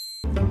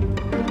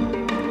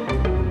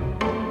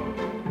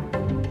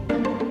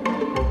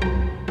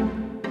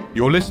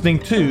You're listening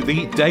to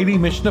the Daily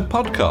Mishnah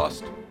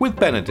Podcast with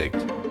Benedict.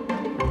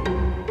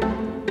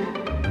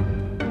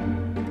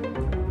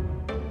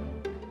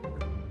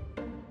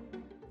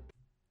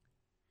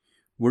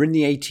 We're in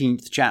the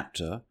 18th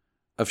chapter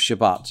of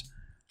Shabbat,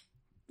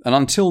 and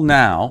until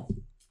now,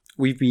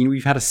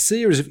 we've had a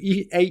series of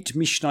 8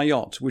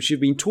 Mishnayot, which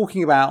have been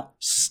talking about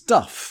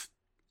stuff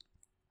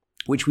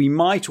which we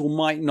might or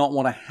might not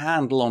want to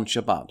handle on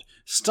Shabbat,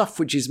 stuff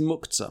which is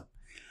muktzah.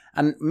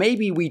 And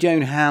maybe we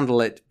don't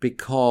handle it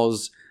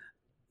because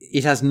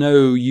it has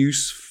no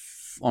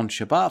use on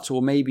Shabbat,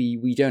 or maybe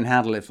we don't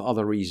handle it for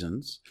other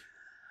reasons.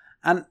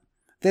 And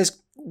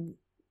there's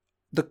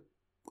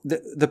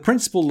the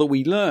principle that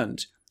we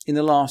learned in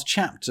the last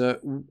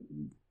chapter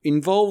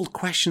involved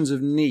questions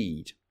of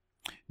need.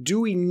 Do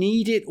we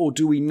need it or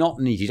do we not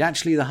need it?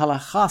 Actually, the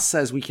halakha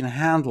says we can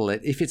handle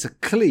it. If it's a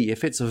kli,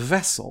 if it's a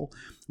vessel,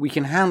 we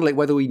can handle it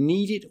whether we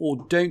need it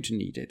or don't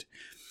need it.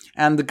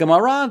 And the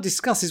Gemara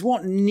discusses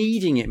what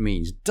needing it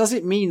means. Does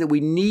it mean that we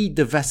need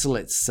the vessel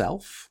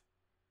itself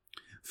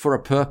for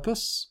a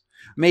purpose?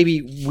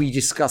 Maybe we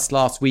discussed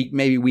last week,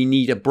 maybe we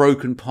need a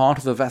broken part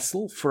of the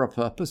vessel for a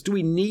purpose. Do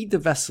we need the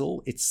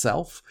vessel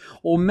itself?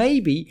 Or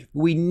maybe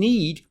we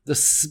need the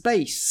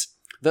space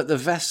that the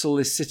vessel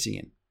is sitting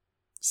in.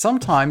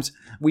 Sometimes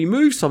we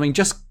move something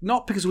just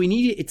not because we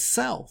need it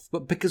itself,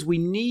 but because we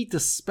need the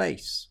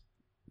space.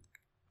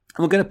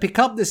 And we're going to pick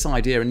up this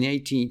idea in the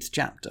 18th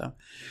chapter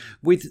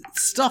with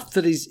stuff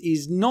that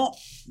is not,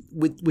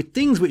 with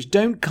things which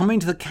don't come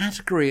into the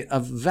category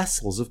of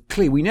vessels, of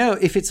kli. We know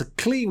if it's a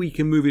kli, we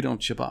can move it on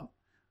Shabbat.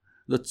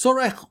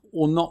 L'tzorech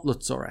or not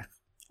l'tzorech.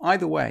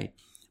 Either way.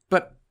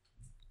 But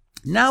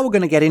now we're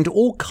going to get into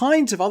all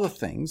kinds of other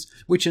things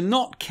which are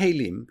not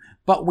kelim,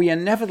 but we are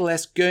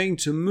nevertheless going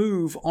to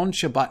move on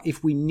Shabbat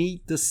if we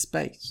need the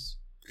space.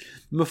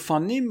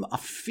 Mefanim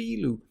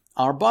afilu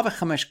arba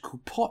v'chamesh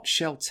kupot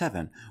shel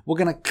teven. We're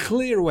going to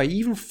clear away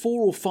even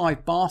 4 or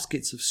 5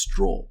 baskets of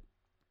straw.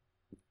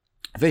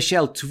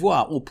 V'shel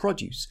tvua, or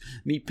produce.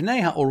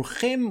 Mipnei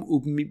ha'orchem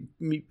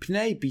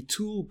u'mipnei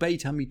bitul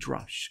beit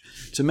hamidrash.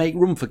 To make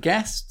room for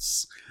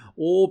guests,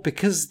 or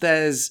because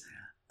there's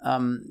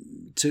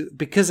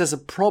a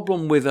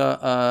problem with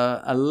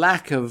a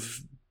lack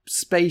of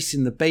space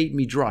in the Beit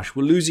Midrash.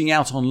 We're losing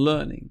out on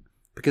learning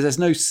because there's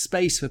no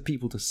space for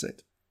people to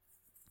sit.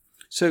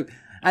 So,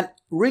 and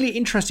really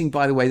interesting,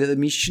 by the way, that the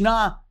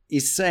Mishnah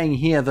is saying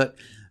here that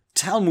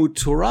Talmud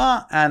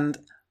Torah and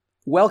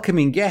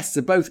welcoming guests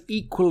are both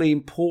equally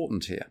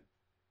important here.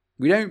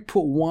 We don't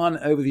put one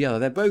over the other.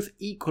 They're both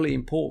equally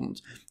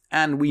important,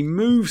 and we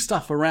move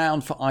stuff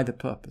around for either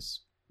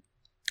purpose.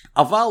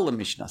 Aval, the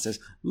Mishnah says,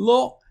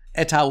 lo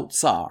et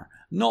ha'otzar,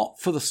 not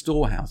for the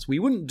storehouse. We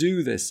wouldn't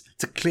do this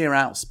to clear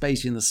out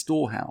space in the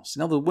storehouse.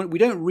 In other words, we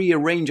don't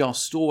rearrange our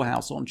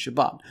storehouse on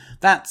Shabbat.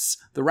 That's,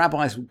 the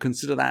rabbis would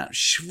consider that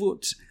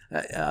shvut,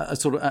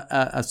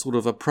 a sort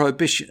of a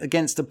prohibition,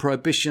 against the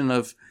prohibition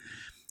of,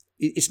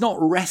 it's not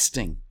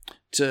resting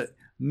to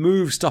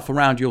move stuff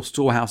around your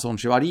storehouse on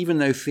Shabbat, even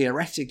though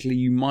theoretically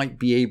you might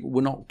be able,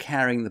 we're not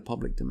carrying the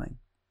public domain.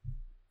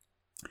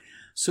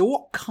 So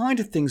what kind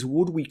of things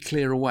would we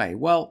clear away?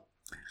 Well,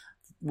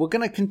 we're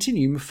going to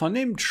continue.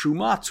 Mefanim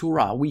truma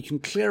Torah. We can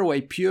clear away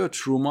pure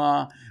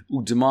truma,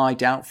 udemai,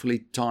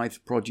 doubtfully tithe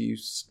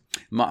produce.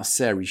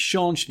 Maaser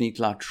rishon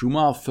shnitla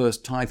truma,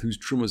 first tithe whose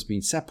truma has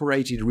been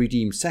separated.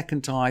 Redeemed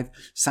second tithe,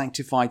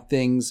 sanctified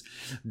things.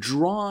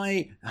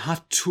 Dry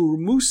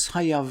haturmus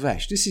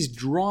hayavesh. This is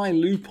dry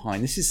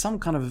lupine. This is some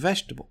kind of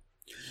vegetable.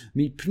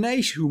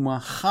 Mipnei shu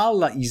machal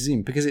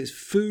la'izim, because it's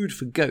food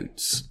for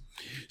goats.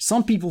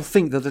 Some people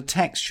think that the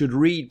text should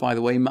read, by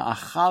the way,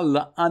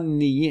 ma'achal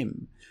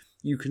la'aniyim.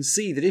 You can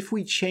see that if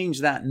we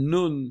change that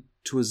nun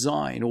to a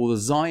zayin, or the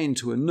zayin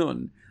to a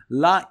nun,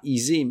 la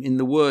izim, in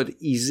the word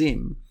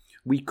izim,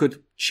 we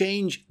could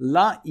change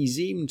la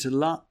izim to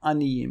la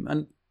aniyim.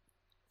 And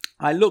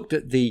I looked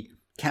at the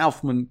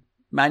Kaufman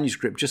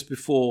manuscript just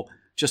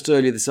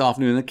earlier this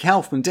afternoon, and the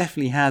Kaufman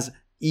definitely has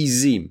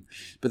izim.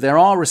 But there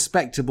are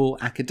respectable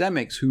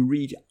academics who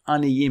read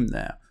aniyim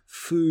there,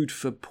 food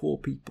for poor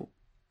people.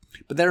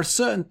 But there are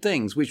certain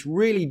things which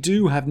really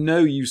do have no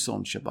use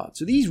on Shabbat.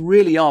 So these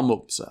really are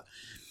muktzah.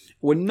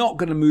 We're not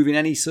going to move in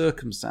any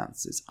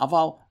circumstances.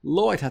 Aval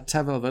lo et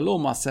hatevel velo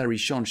maser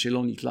rishon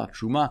shelo nitla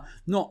truma,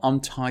 not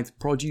untithed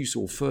produce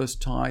or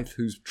first tithe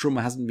whose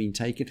truma hasn't been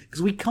taken,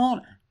 because we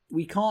can't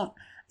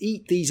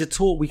eat these at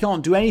all. We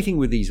can't do anything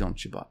with these on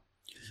Shabbat.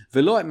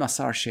 Velo et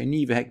masar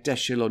sheni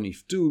vehekdesh shelo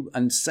niftu,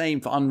 and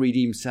same for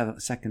unredeemed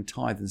second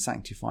tithe and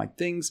sanctified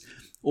things,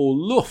 or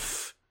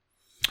luf,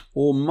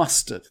 or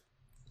mustard.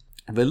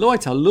 Velo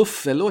et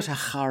haluf velo et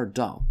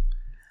hachardal.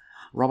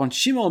 Rabban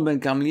Shimon ben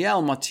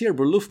Gamliel matir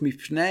berluf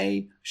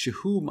mipnei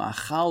shehu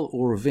ma'achal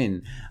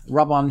orvin.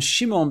 Rabban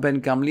Shimon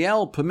ben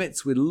Gamliel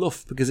permits with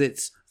luf because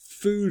it's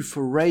food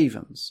for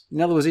ravens.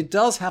 In other words, it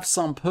does have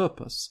some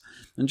purpose.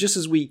 And just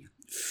as we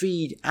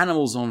feed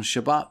animals on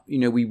Shabbat,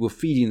 we were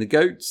feeding the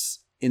goats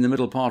in the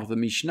middle part of the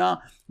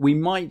Mishnah, we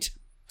might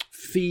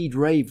feed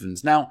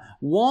ravens. Now,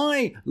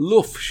 why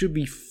luf should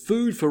be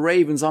food for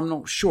ravens, I'm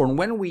not sure. And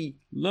when we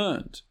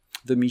learned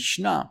the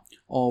Mishnah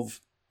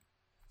of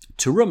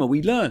Teruma,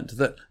 we learned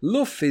that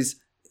luf is,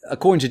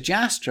 according to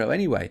Jastro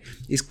anyway,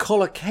 is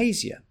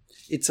colocasia.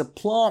 It's a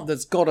plant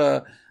that's got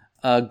a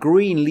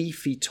green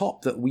leafy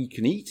top that we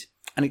can eat,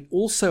 and it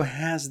also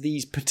has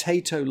these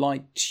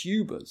potato-like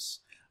tubers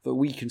that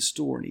we can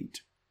store and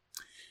eat.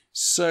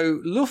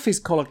 So luf is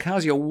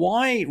colocasia.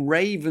 Why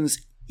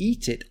ravens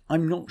eat it,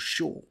 I'm not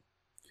sure.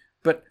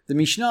 But the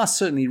Mishnah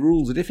certainly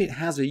rules that if it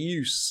has a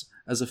use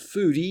as a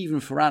food, even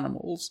for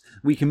animals,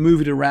 we can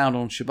move it around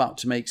on Shabbat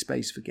to make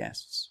space for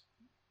guests.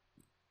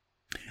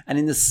 And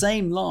in the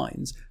same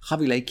lines,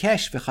 chavilei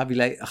kesh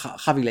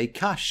v'chavilei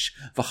kash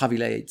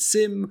v'chavilei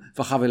etzim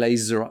v'chavilei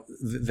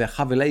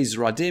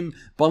zradim,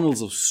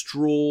 bundles of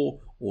straw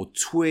or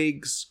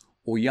twigs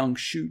or young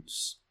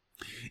shoots.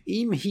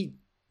 If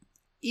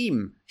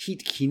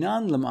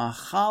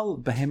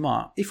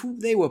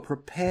they were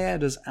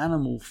prepared as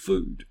animal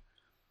food.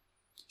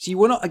 See,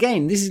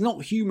 this is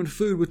not human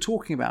food we're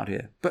talking about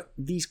here, but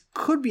these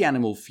could be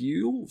animal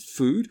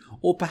food,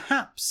 or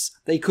perhaps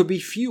they could be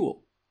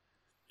fuel.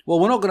 Well,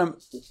 we're not going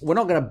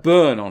to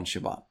burn on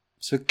Shabbat,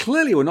 so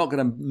clearly we're not going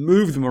to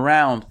move them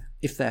around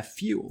if they're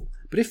fuel.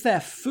 But if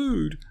they're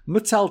food,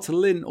 metal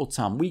talin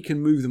otam, we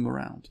can move them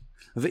around.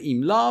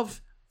 Ve'im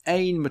lav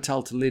ein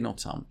metal talin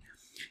otam.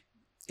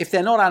 If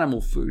they're not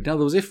animal food, in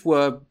other words, if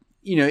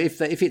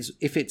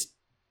it's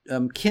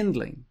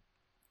kindling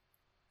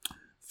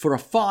for a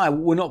fire,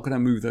 we're not going to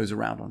move those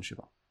around on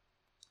Shabbat.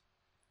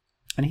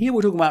 And here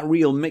we're talking about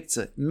real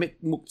muktzah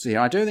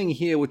here. I don't think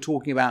here we're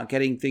talking about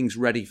getting things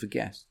ready for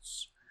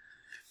guests.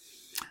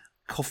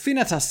 We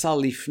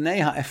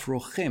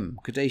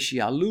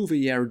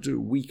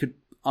could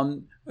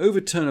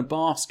overturn a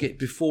basket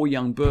before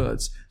young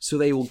birds so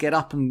they will get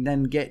up and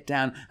then get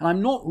down. And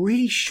I'm not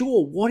really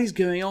sure what is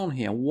going on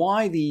here.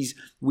 Why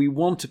we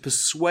want to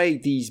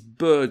persuade these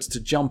birds to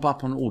jump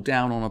up or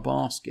down on a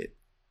basket.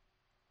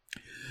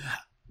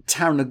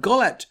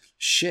 Tarnagolet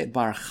shet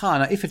barcha.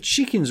 Now, if a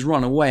chicken's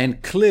run away,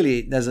 and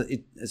clearly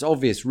it's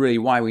obvious really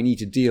why we need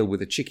to deal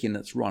with a chicken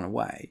that's run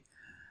away,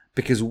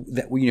 because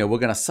we're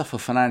going to suffer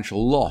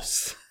financial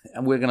loss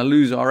and we're going to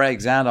lose our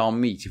eggs and our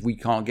meat if we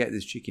can't get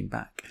this chicken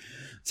back.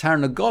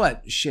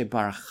 Tarnagolet shet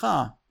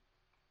barcha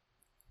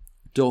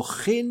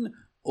dochin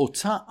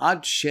ota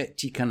ad shet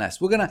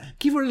tikanes. We're going to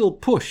give her a little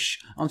push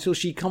until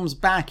she comes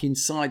back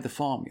inside the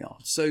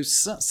farmyard. So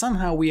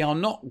somehow we are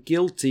not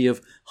guilty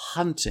of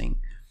hunting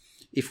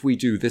if we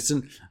do this.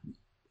 And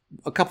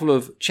a couple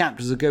of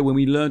chapters ago when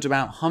we learned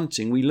about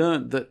hunting, we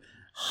learned that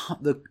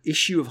the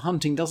issue of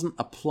hunting doesn't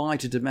apply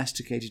to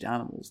domesticated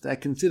animals. They're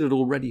considered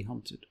already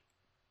hunted.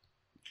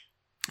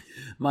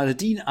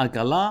 Madadin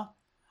agala,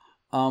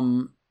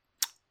 madadin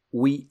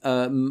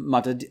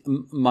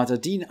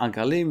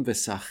agalim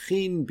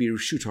v'sachin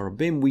birshut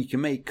harbim. We can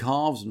make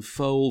calves and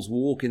foals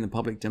walk in the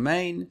public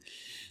domain.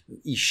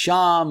 Isha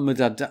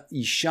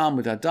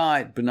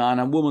mudadait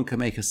banana. A woman can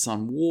make her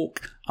son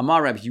walk.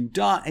 Amar Rabbi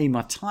Yehuda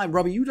ematai.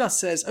 Rabbi Yehuda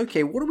says,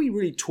 okay, what are we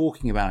really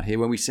talking about here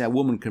when we say a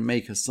woman can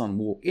make her son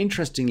walk?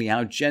 Interestingly,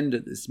 how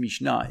gendered this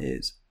Mishnah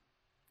is.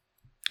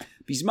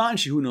 Bisman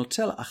shehu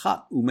notel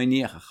achat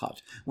umeniach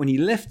achat. When he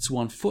lifts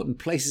one foot and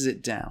places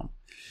it down.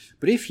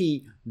 But if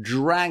he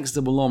drags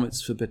the belom,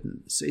 it's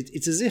forbidden. So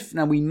it's as if,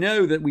 now we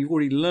know that we've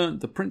already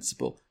learnt the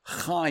principle,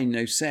 chai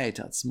no se'et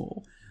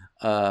atzmo.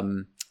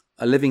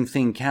 A living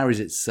thing carries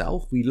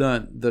itself. We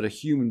learnt that a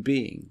human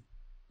being,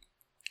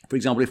 for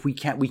example, if we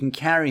can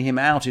carry him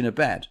out in a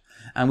bed,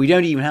 and we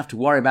don't even have to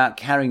worry about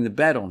carrying the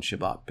bed on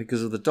Shabbat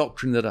because of the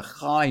doctrine that a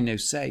chai no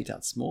se'et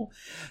atzmo.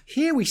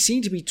 Here we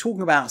seem to be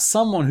talking about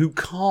someone who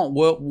can't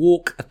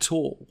walk at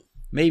all,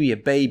 maybe a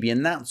baby,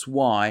 and that's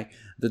why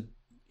the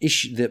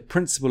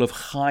principle of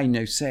chai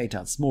no se'et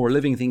atzmo, a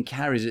living thing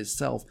carries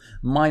itself,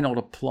 might not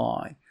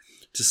apply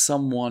to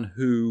someone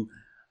who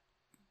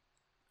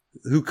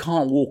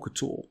can't walk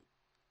at all.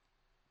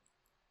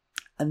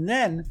 And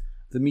then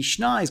the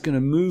Mishnah is going to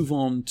move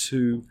on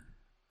to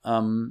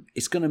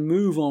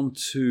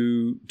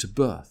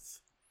birth.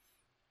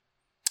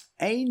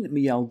 We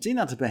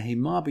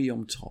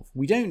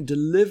don't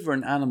deliver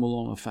an animal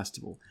on a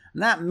festival,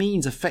 and that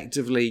means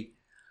effectively,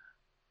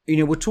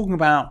 we're talking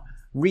about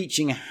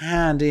reaching a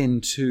hand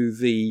into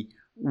the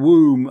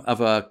womb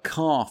of a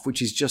calf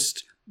which is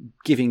just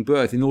giving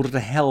birth in order to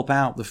help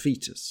out the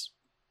fetus.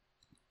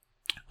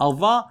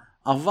 Aval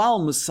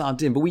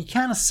musadim, but we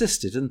can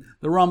assist it. And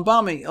the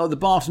Rambam, or the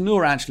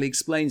Bartanur actually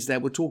explains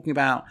that we're talking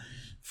about,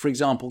 for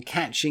example,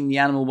 catching the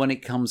animal when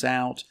it comes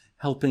out,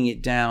 helping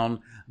it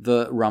down.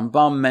 The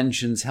Rambam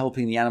mentions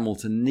helping the animal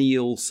to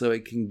kneel so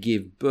it can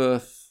give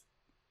birth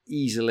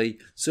easily.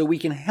 So we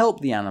can help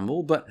the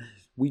animal, but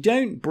we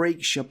don't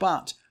break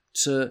Shabbat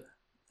to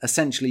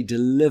essentially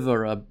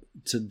deliver an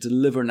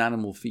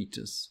animal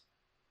fetus.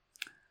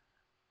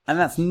 And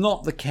that's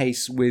not the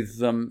case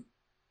with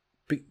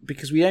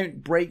because we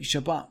don't break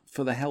Shabbat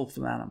for the health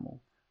of an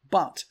animal.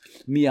 But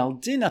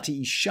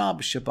mialdinati isha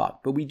b'Shabbat,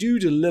 but we do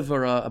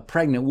deliver a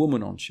pregnant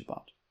woman on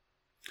Shabbat.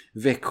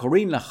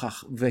 Vekorin la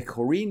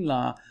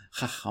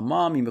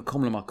chachama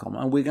mimakom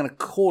lemakom, and we're going to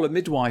call a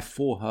midwife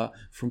for her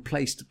from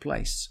place to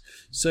place.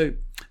 So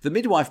the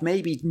midwife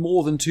may be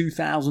more than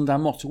 2,000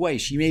 amot away.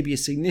 She may be a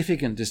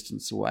significant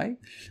distance away,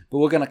 but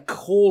we're going to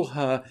call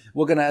her,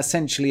 we're going to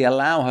essentially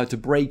allow her to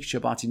break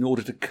Shabbat in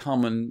order to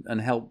come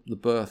and help the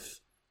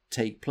birth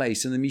take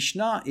place. And the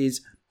Mishnah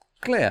is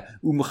clear.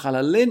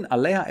 U'mechalalin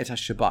aleha et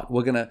ha-Shabbat.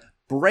 We're going to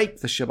break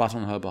the Shabbat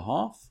on her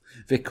behalf.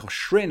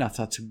 Ve'koshrin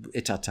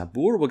et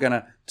ha-tabur. We're going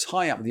to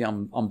tie up the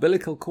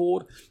umbilical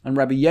cord. And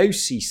Rabbi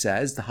Yossi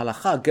says, the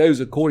halacha goes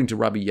according to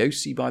Rabbi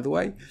Yossi, by the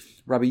way.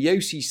 Rabbi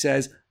Yossi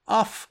says,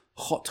 af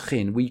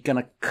chotchin. We're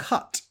going to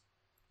cut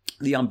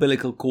the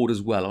umbilical cord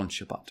as well on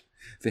Shabbat.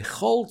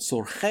 V'chol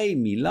tzorchei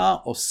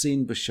milah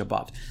osin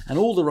b'Shabbat. And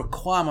all the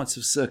requirements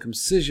of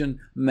circumcision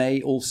may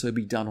also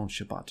be done on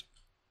Shabbat.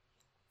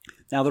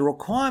 Now, the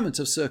requirements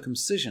of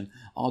circumcision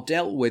are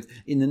dealt with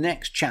in the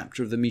next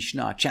chapter of the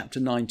Mishnah, chapter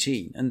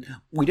 19, and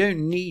we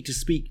don't need to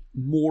speak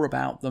more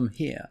about them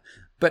here.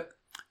 But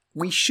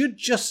we should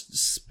just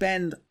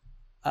spend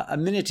a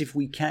minute, if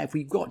we can, if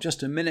we've got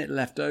just a minute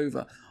left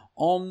over,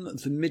 on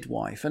the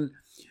midwife. And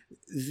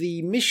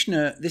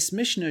this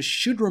Mishnah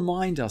should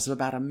remind us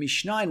about a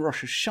Mishnah in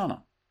Rosh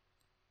Hashanah,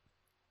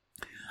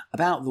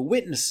 about the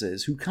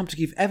witnesses who come to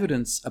give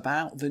evidence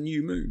about the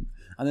new moon.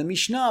 And the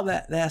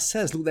Mishnah there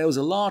says, look, there was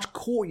a large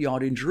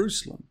courtyard in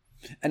Jerusalem,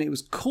 and it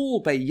was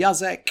called Beit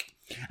Yazek,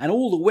 and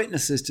all the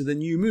witnesses to the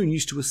new moon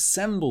used to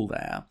assemble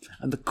there,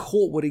 and the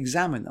court would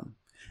examine them.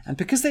 And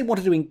because they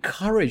wanted to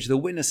encourage the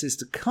witnesses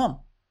to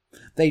come,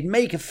 they'd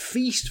make a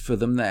feast for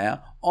them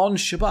there on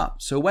Shabbat.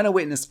 So when a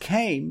witness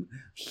came,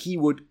 they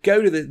would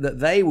go to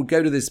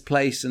this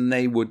place, and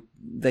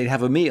they'd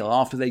have a meal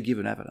after they'd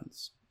given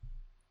evidence.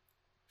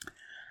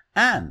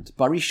 And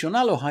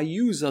barishonalo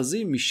hayu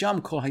zazim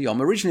misham kol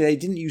hayom. Originally, they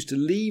didn't used to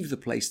leave the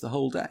place the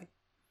whole day,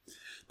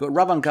 but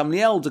Rabban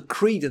Gamliel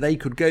decreed that they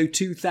could go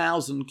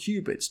 2,000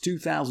 cubits,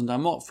 2,000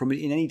 amot from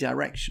in any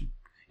direction.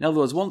 In other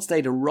words, once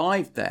they'd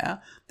arrived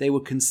there, they were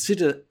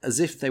considered as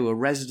if they were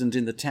resident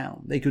in the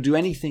town. They could do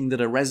anything that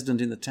a resident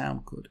in the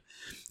town could.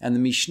 And the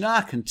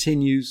Mishnah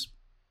continues,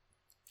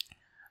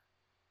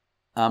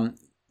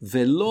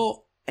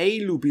 velo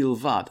elu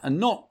bilvad, and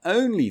not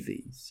only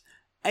these,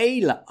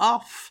 eila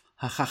af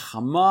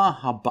hachachama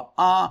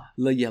haba'a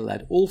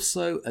leyeled,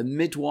 also a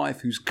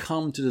midwife who's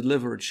come to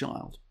deliver a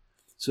child.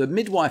 So a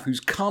midwife who's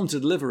come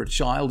to deliver a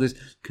child is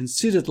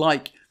considered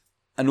like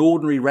an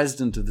ordinary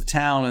resident of the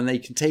town, and they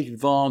can take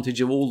advantage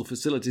of all the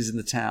facilities in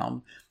the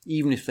town,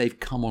 even if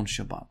they've come on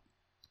Shabbat.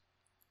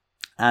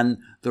 And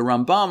the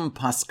Rambam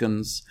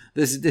paskans,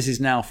 this is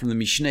now from the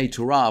Mishneh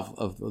Torah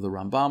of the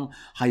Rambam,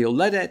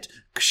 hayoledet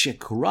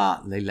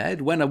kshekura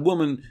leled, when a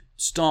woman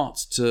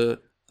starts to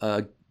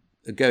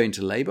go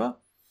into labor,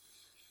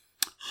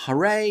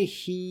 Hare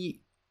hi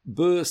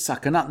ber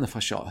sakanat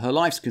nefashot. Her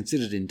life's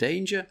considered in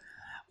danger.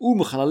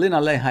 U'mechalalin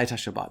aleha et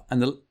Shabbat.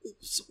 And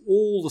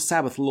all the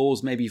Sabbath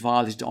laws may be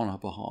violated on her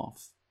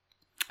behalf.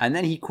 And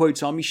then he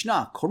quotes our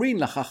Mishnah, Korin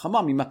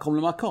lachachama mimakom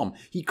lemakom.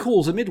 He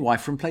calls a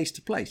midwife from place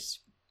to place.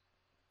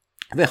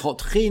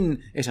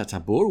 Vechotchin et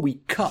hatabur. We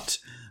cut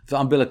the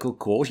umbilical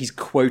cord. He's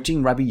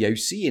quoting Rabbi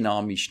Yossi in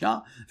our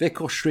Mishnah.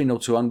 Vekoshrin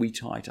otu, and we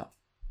tie it up.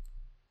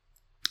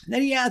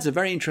 Then he adds a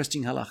very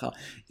interesting halacha.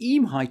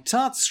 Im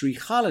haytat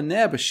sricha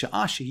lener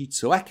b'sha'a shehi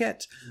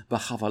tzoeket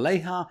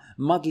b'chavaleha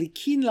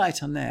madlikin la et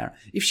haner.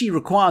 If she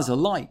requires a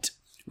light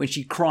when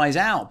she cries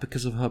out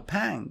because of her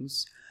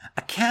pangs,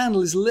 a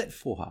candle is lit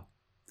for her.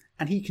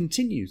 And he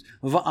continues,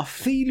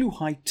 va'afilu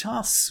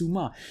haytat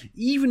suma,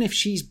 even if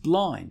she's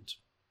blind.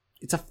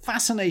 It's a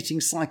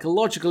fascinating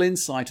psychological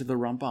insight of the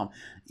Rambam.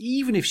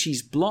 Even if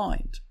she's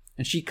blind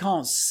and she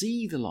can't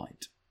see the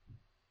light,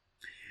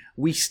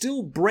 we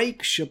still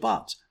break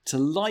Shabbat to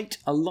light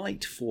a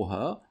light for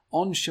her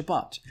on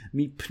Shabbat.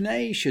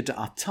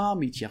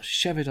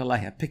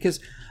 Because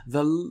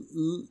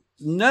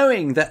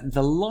knowing that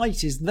the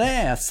light is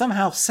there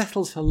somehow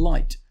settles her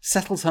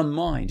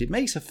mind. It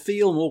makes her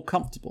feel more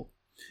comfortable.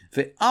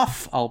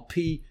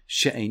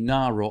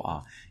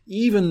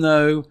 Even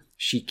though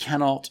she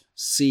cannot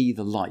see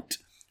the light.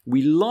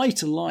 We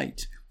light a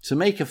light to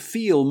make her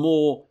feel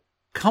more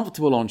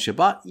comfortable on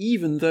Shabbat,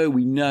 even though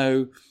we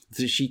know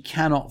that she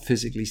cannot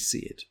physically see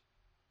it.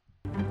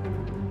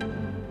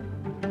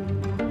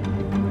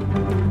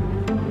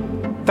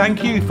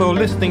 Thank you for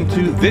listening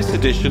to this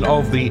edition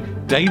of the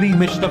Daily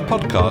Mishnah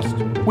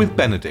Podcast with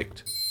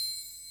Benedict.